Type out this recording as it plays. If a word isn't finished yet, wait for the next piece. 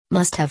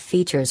Must-have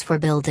features for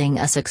building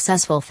a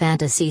successful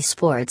fantasy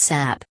sports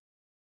app.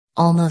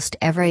 Almost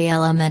every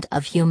element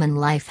of human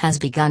life has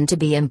begun to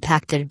be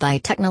impacted by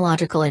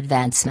technological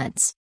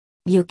advancements.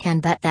 You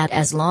can bet that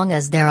as long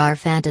as there are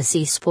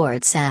fantasy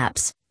sports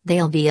apps,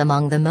 they'll be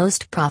among the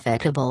most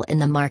profitable in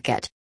the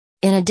market.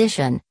 In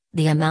addition,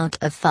 the amount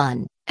of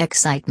fun,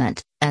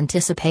 excitement,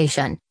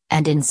 anticipation,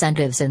 and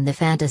incentives in the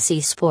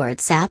fantasy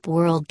sports app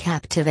world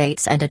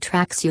captivates and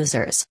attracts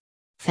users.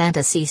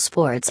 Fantasy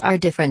sports are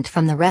different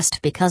from the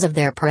rest because of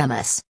their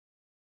premise.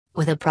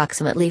 With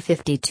approximately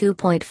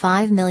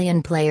 52.5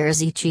 million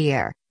players each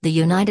year, the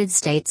United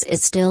States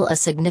is still a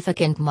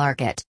significant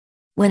market.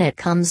 When it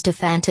comes to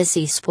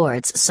fantasy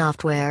sports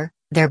software,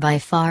 they're by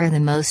far the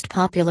most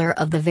popular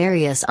of the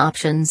various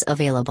options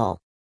available.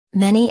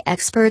 Many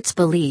experts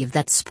believe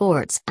that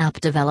sports app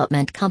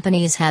development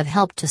companies have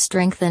helped to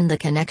strengthen the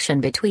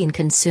connection between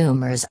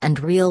consumers and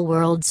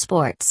real-world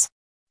sports.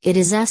 It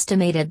is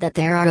estimated that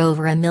there are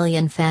over 1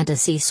 million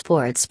fantasy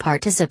sports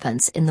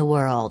participants in the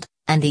world,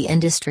 and the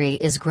industry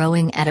is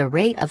growing at a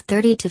rate of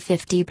 30 to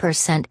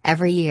 50%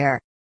 every year.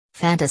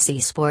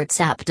 Fantasy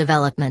sports app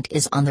development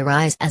is on the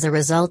rise as a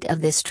result of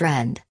this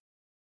trend.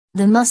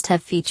 The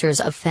must-have features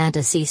of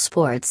fantasy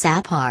sports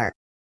app are: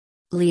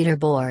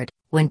 leaderboard.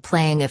 When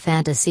playing a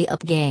fantasy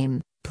app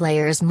game,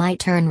 players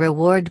might earn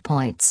reward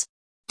points.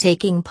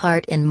 Taking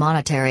part in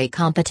monetary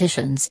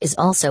competitions is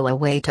also a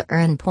way to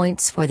earn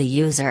points for the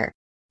user.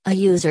 A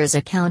user's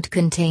account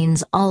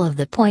contains all of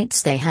the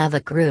points they have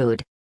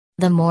accrued.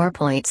 The more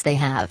points they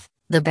have,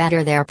 the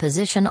better their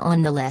position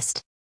on the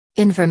list.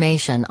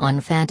 Information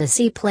on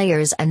fantasy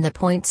players and the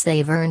points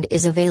they've earned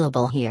is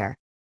available here.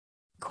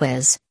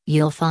 Quiz.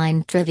 You'll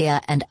find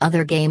trivia and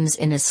other games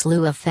in a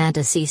slew of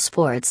fantasy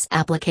sports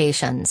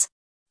applications.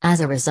 As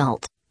a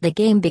result, the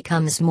game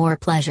becomes more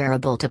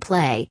pleasurable to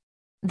play.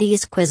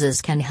 These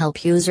quizzes can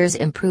help users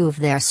improve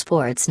their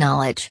sports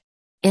knowledge.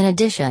 In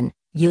addition,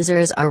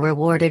 users are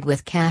rewarded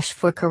with cash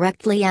for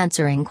correctly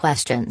answering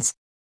questions.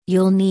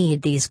 You'll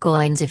need these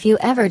coins if you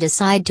ever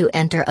decide to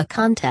enter a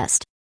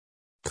contest.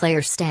 Player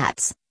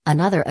stats.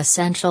 Another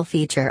essential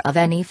feature of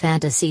any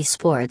fantasy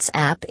sports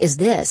app is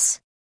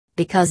this.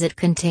 Because it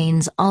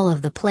contains all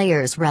of the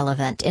player's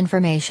relevant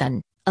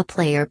information, a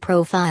player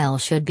profile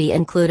should be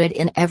included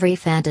in every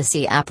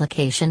fantasy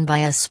application by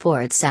a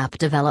sports app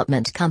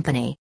development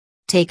company.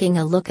 Taking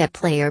a look at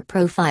player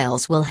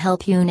profiles will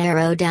help you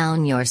narrow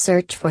down your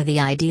search for the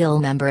ideal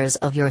members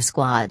of your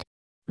squad.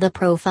 The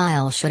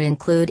profile should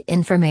include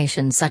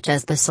information such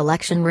as the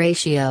selection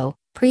ratio,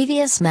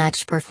 previous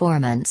match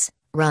performance,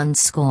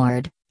 runs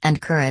scored,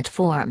 and current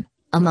form,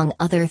 among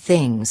other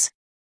things.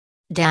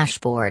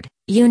 Dashboard.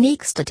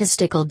 Unique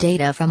statistical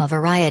data from a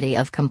variety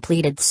of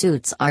completed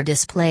suits are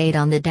displayed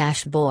on the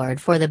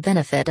dashboard for the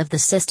benefit of the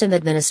system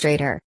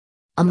administrator.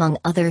 Among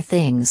other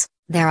things,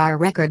 there are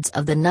records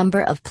of the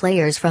number of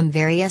players from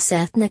various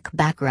ethnic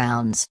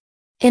backgrounds.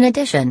 In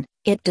addition,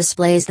 it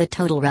displays the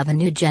total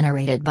revenue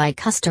generated by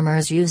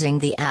customers using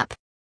the app.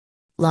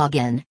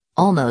 Login.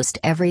 Almost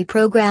every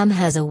program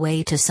has a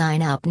way to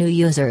sign up new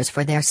users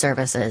for their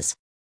services.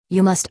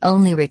 You must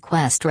only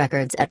request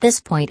records at this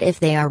point if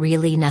they are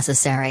really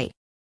necessary.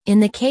 In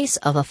the case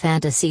of a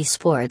fantasy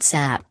sports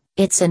app,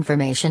 it's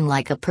information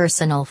like a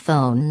personal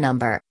phone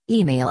number,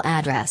 email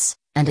address,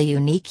 and a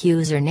unique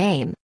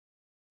username.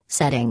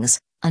 Settings.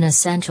 An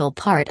essential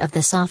part of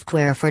the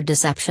software for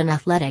Deception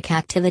Athletic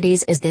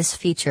activities is this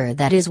feature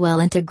that is well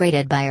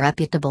integrated by a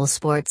reputable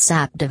sports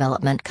app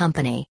development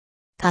company.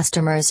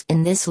 Customers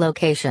in this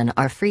location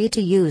are free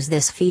to use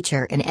this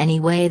feature in any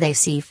way they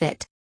see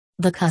fit.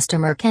 The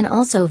customer can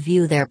also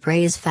view their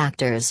praise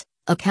factors,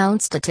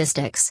 account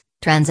statistics,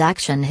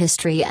 transaction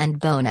history and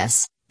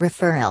bonus,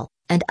 referral,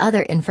 and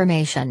other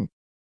information.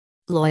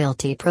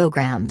 Loyalty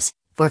programs.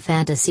 For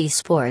fantasy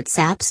sports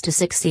apps to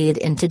succeed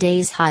in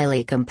today's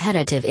highly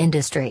competitive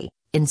industry,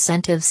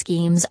 incentive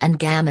schemes and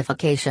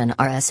gamification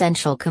are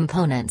essential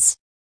components.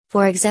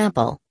 For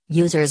example,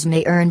 users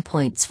may earn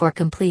points for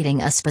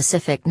completing a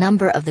specific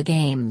number of the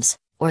games,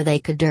 or they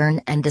could earn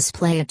and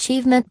display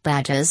achievement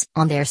badges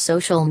on their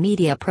social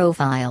media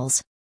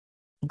profiles.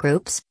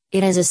 Groups.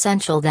 It is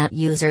essential that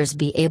users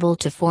be able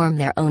to form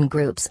their own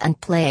groups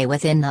and play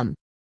within them.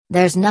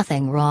 There's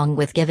nothing wrong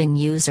with giving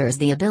users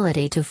the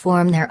ability to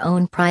form their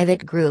own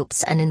private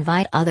groups and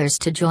invite others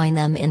to join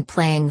them in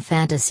playing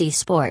fantasy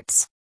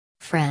sports.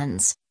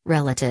 Friends,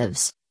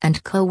 relatives,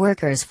 and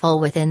co-workers fall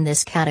within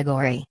this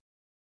category.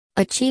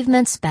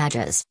 Achievements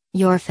badges.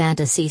 Your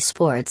fantasy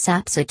sports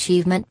app's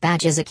achievement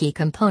badge is a key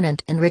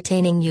component in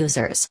retaining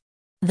users.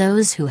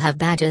 Those who have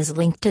badges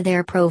linked to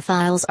their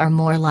profiles are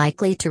more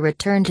likely to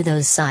return to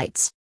those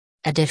sites.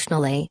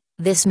 Additionally,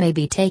 this may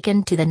be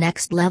taken to the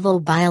next level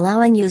by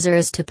allowing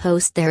users to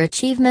post their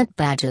achievement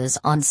badges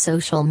on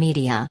social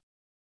media.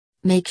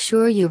 Make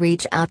sure you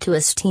reach out to a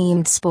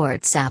esteemed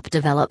sports app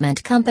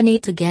development company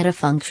to get a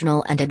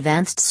functional and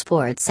advanced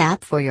sports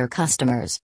app for your customers.